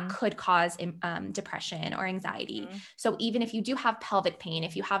 and that could cause depression or anxiety. So even if you do have pelvic pain,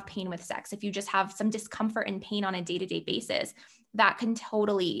 if you have pain with sex, if you just have some discomfort and pain on a day-to-day basis, that can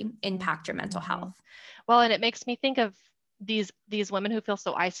totally impact your mental health. Well, and it makes me think of these women who feel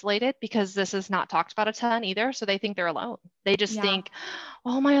so isolated because this is not talked about a ton either. So they think they're alone. They just think,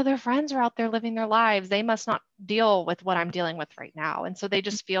 all my other friends are out there living their lives. They must not deal with what I'm dealing with right now. And so they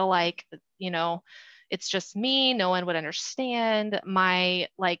just feel like, it's just me. No one would understand. My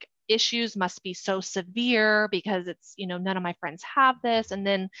like issues must be so severe because it's, none of my friends have this. And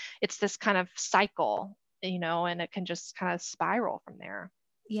then it's this kind of cycle, and it can just kind of spiral from there.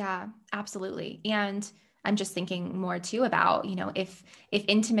 Yeah, absolutely. And I'm just thinking more too about, if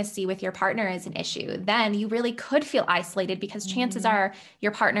intimacy with your partner is an issue, then you really could feel isolated because chances are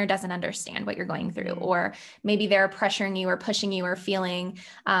your partner doesn't understand what you're going through, or maybe they're pressuring you or pushing you or feeling,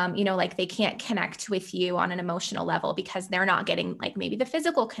 like they can't connect with you on an emotional level because they're not getting like maybe the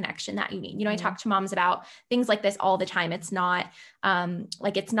physical connection that you need. I talk to moms about things like this all the time. It's not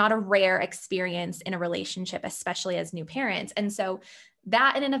it's not a rare experience in a relationship, especially as new parents. And so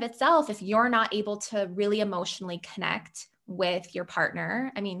that in and of itself, if you're not able to really emotionally connect with your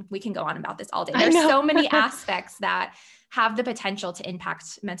partner, I mean, we can go on about this all day. There's so many aspects that have the potential to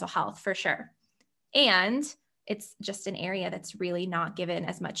impact mental health for sure. And it's just an area that's really not given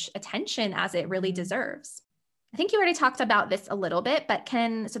as much attention as it really deserves. I think you already talked about this a little bit, but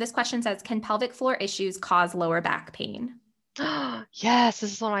so this question says, can pelvic floor issues cause lower back pain? Yes,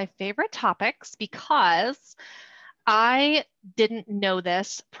 this is one of my favorite topics because I didn't know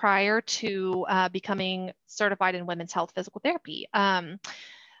this prior to becoming certified in women's health physical therapy.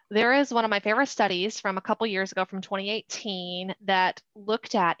 There is one of my favorite studies from a couple years ago from 2018 that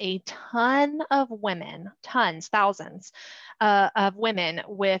looked at a ton of women, thousands of women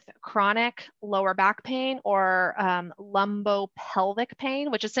with chronic lower back pain or lumbopelvic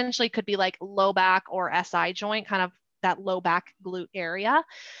pain, which essentially could be like low back or SI joint, kind of that low back glute area.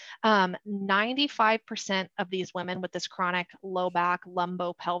 95% of these women with this chronic low back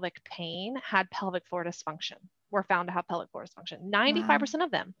lumbopelvic pain had pelvic floor dysfunction, were found to have pelvic floor dysfunction, 95% of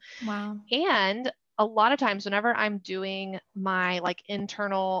them. Wow. And a lot of times whenever I'm doing my like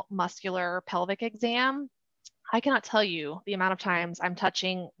internal muscular pelvic exam, I cannot tell you the amount of times I'm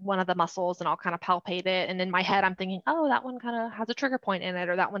touching one of the muscles and I'll kind of palpate it. And in my head, I'm thinking, oh, that one kind of has a trigger point in it,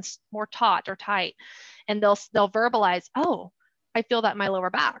 or that one's more taut or tight. And they'll verbalize, oh, I feel that in my lower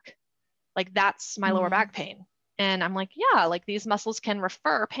back. Like that's my lower back pain. And I'm like, yeah, like these muscles can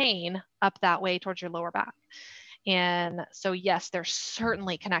refer pain up that way towards your lower back. And so, yes, they're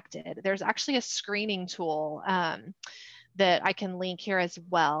certainly connected. There's actually a screening tool that I can link here as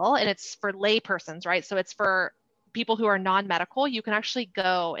well. And it's for lay persons, right? So it's for people who are non-medical. You can actually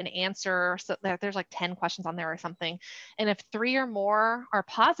go and answer. So there's like 10 questions on there or something. And if 3 or more are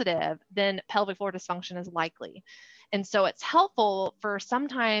positive, then pelvic floor dysfunction is likely. And so it's helpful for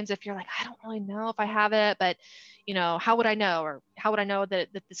sometimes if you're like, I don't really know if I have it, but how would I know? Or how would I know that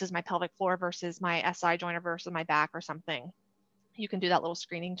this is my pelvic floor versus my SI joint or versus my back or something? You can do that little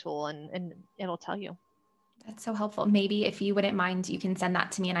screening tool and it'll tell you. That's so helpful. Maybe if you wouldn't mind, you can send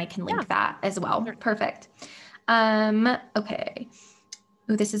that to me and I can link that as well. Sure. Perfect. Okay.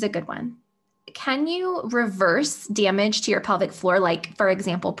 Ooh, this is a good one. Can you reverse damage to your pelvic floor, like for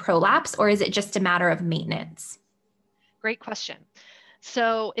example, prolapse, or is it just a matter of maintenance? Great question.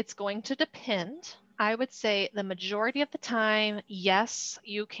 So it's going to depend. I would say the majority of the time, yes,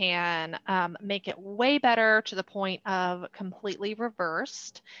 you can make it way better to the point of completely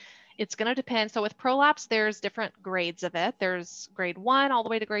reversed. It's going to depend. So with prolapse, there's different grades of it. There's grade 1 all the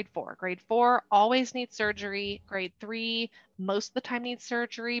way to grade 4. Grade 4 always needs surgery. Grade 3 most of the time needs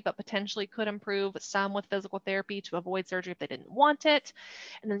surgery, but potentially could improve some with physical therapy to avoid surgery if they didn't want it.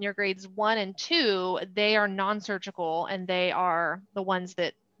 And then your grades 1 and 2, they are non-surgical and they are the ones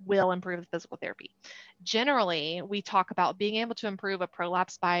that will improve with physical therapy. Generally, we talk about being able to improve a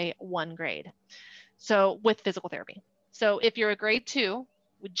prolapse by 1 grade. So with physical therapy. So if you're a grade 2,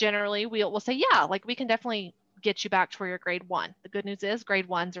 generally we'll say, yeah, like we can definitely get you back to where you're grade 1. The good news is grade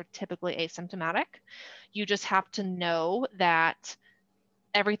 1s are typically asymptomatic. You just have to know that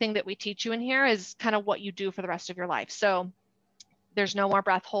everything that we teach you in here is kind of what you do for the rest of your life. So there's no more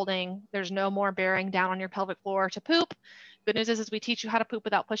breath holding. There's no more bearing down on your pelvic floor to poop. Good news is we teach you how to poop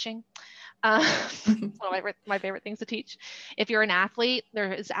without pushing. One of my favorite things to teach. If you're an athlete,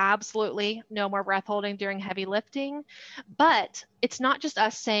 there is absolutely no more breath holding during heavy lifting. But it's not just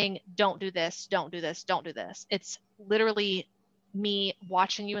us saying, don't do this, don't do this, don't do this. It's literally me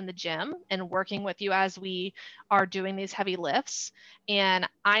watching you in the gym and working with you as we are doing these heavy lifts. And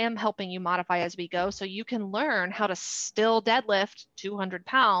I am helping you modify as we go so you can learn how to still deadlift 200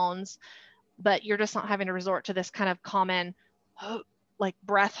 pounds, but you're just not having to resort to this kind of common like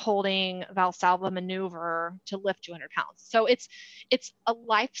breath holding Valsalva maneuver to lift 200 pounds. So it's a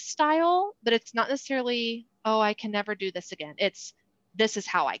lifestyle, but it's not necessarily, oh, I can never do this again. It's, this is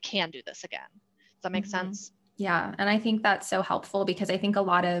how I can do this again. Does that make sense? Yeah. And I think that's so helpful because I think a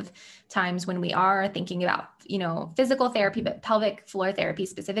lot of times when we are thinking about, physical therapy, but pelvic floor therapy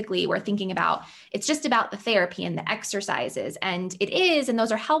specifically, we're thinking about it's just about the therapy and the exercises. And it is, and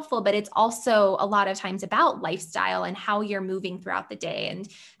those are helpful, but it's also a lot of times about lifestyle and how you're moving throughout the day and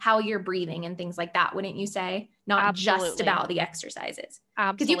how you're breathing and things like that. Wouldn't you say? Not just about the exercises.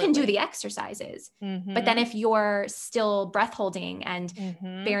 Because you can do the exercises, but then if you're still breath holding and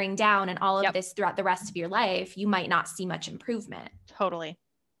bearing down and all of this throughout the rest of your life, you might not see much improvement. Totally.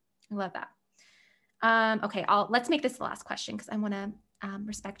 I love that. Okay. Let's make this the last question because I want to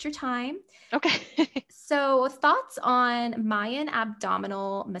respect your time. Okay. So thoughts on Mayan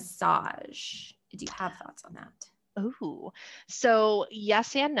abdominal massage. Do you have thoughts on that? Ooh, so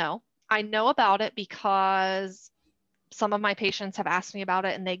yes and no. I know about it because some of my patients have asked me about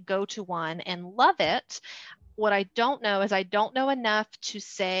it and they go to one and love it. What I don't know is I don't know enough to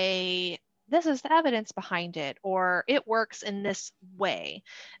say this is the evidence behind it or it works in this way.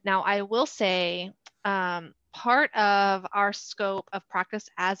 Now, I will say part of our scope of practice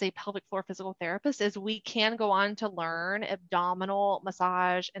as a pelvic floor physical therapist is we can go on to learn abdominal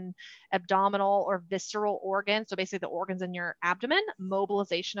massage and abdominal or visceral organs. So basically the organs in your abdomen,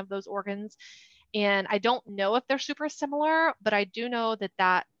 mobilization of those organs. And I don't know if they're super similar, but I do know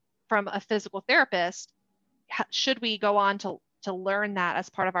that from a physical therapist, should we go on to learn that as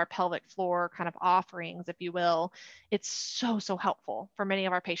part of our pelvic floor kind of offerings, if you will, it's so helpful for many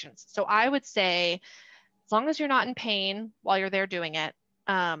of our patients. So I would say, as long as you're not in pain while you're there doing it,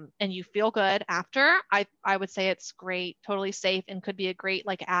 and you feel good after, I would say it's great, totally safe, and could be a great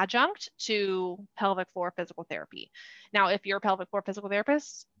like adjunct to pelvic floor physical therapy. Now, if your pelvic floor physical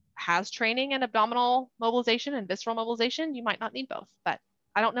therapist has training in abdominal mobilization and visceral mobilization, you might not need both, but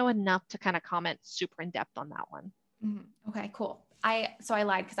I don't know enough to kind of comment super in depth on that one. Okay, cool. So I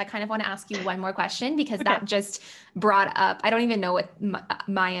lied because I kind of want to ask you one more question because that just brought up, I don't even know what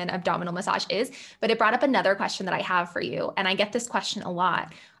Mayan abdominal massage is, but it brought up another question that I have for you. And I get this question a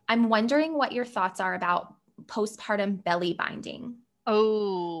lot. I'm wondering what your thoughts are about postpartum belly binding.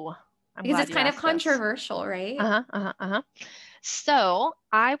 Oh, because it's kind of controversial, right? So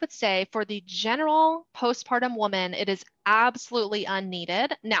I would say for the general postpartum woman, it is absolutely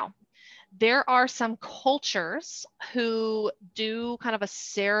unneeded. Now, there are some cultures who do kind of a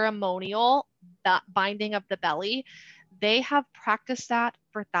ceremonial binding of the belly. They have practiced that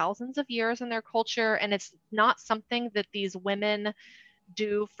for thousands of years in their culture, and it's not something that these women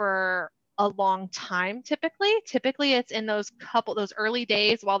do for a long time typically. Typically, it's in those early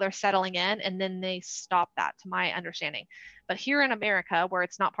days while they're settling in, and then they stop that, to my understanding. But here in America, where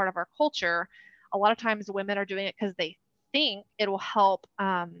it's not part of our culture, a lot of times women are doing it because they think it will help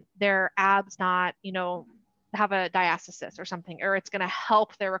their abs not, have a diastasis or something, or it's going to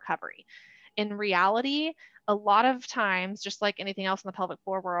help their recovery. In reality, a lot of times, just like anything else in the pelvic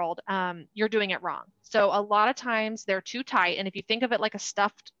floor world, you're doing it wrong. So a lot of times they're too tight. And if you think of it like a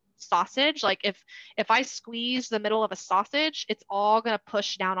stuffed sausage, like if I squeeze the middle of a sausage, it's all going to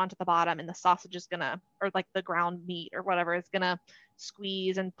push down onto the bottom, and the sausage is going to, or like the ground meat or whatever, is going to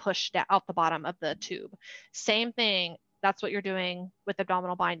squeeze and push out the bottom of the tube. Same thing. That's what you're doing with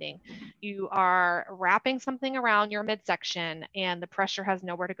abdominal binding. You are wrapping something around your midsection, and the pressure has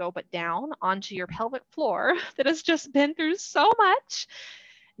nowhere to go but down onto your pelvic floor that has just been through so much.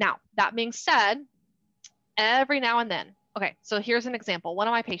 Now, that being said, every now and then, okay, so here's an example. One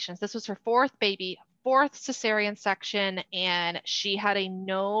of my patients, this was her fourth cesarean section, and she had a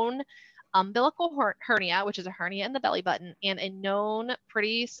known umbilical hernia, which is a hernia in the belly button, and a known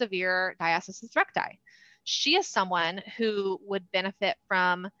pretty severe diastasis recti. She is someone who would benefit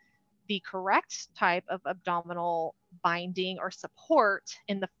from the correct type of abdominal binding or support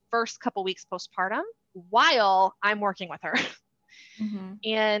in the first couple weeks postpartum while I'm working with her.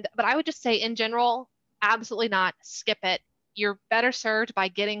 But I would just say in general, absolutely not. Skip it. You're better served by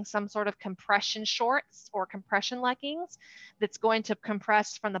getting some sort of compression shorts or compression leggings that's going to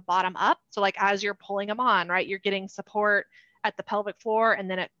compress from the bottom up. So like as you're pulling them on, right, you're getting support at the pelvic floor, and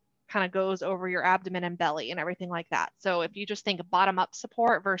then it kind of goes over your abdomen and belly and everything like that. So if you just think bottom up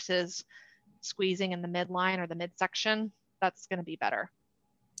support versus squeezing in the midline or the midsection, that's going to be better.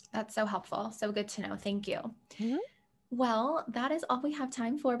 That's so helpful. So good to know. Thank you. Well, that is all we have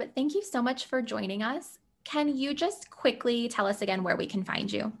time for, but thank you so much for joining us. Can you just quickly tell us again where we can find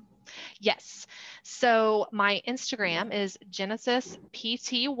you? Yes. So my Instagram is Genesis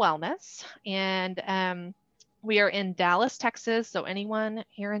PT Wellness, and we are in Dallas, Texas. So anyone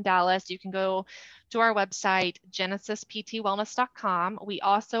here in Dallas, you can go to our website, genesisptwellness.com. We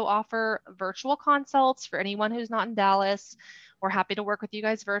also offer virtual consults for anyone who's not in Dallas. We're happy to work with you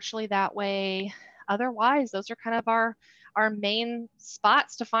guys virtually that way. otherwise, those are kind of our main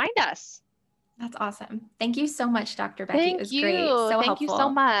spots to find us. That's awesome. Thank you so much, Dr. Becky. It was great. So Thank helpful. you so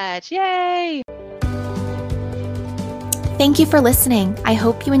much. Yay. Thank you for listening. I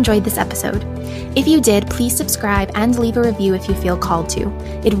hope you enjoyed this episode. If you did, please subscribe and leave a review if you feel called to.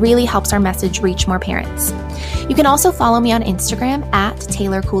 It really helps our message reach more parents. You can also follow me on Instagram at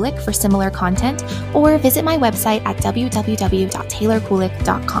Taylor Kulik for similar content, or visit my website at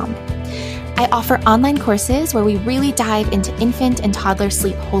www.taylorkulik.com. I offer online courses where we really dive into infant and toddler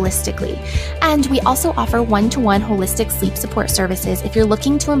sleep holistically. And we also offer one-to-one holistic sleep support services if you're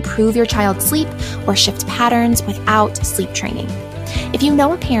looking to improve your child's sleep or shift patterns without sleep training. If you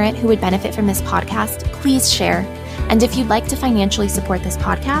know a parent who would benefit from this podcast, please share. And if you'd like to financially support this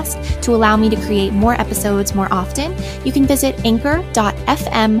podcast to allow me to create more episodes more often, you can visit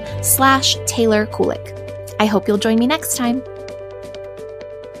anchor.fm/Taylor Kulik. I hope you'll join me next time.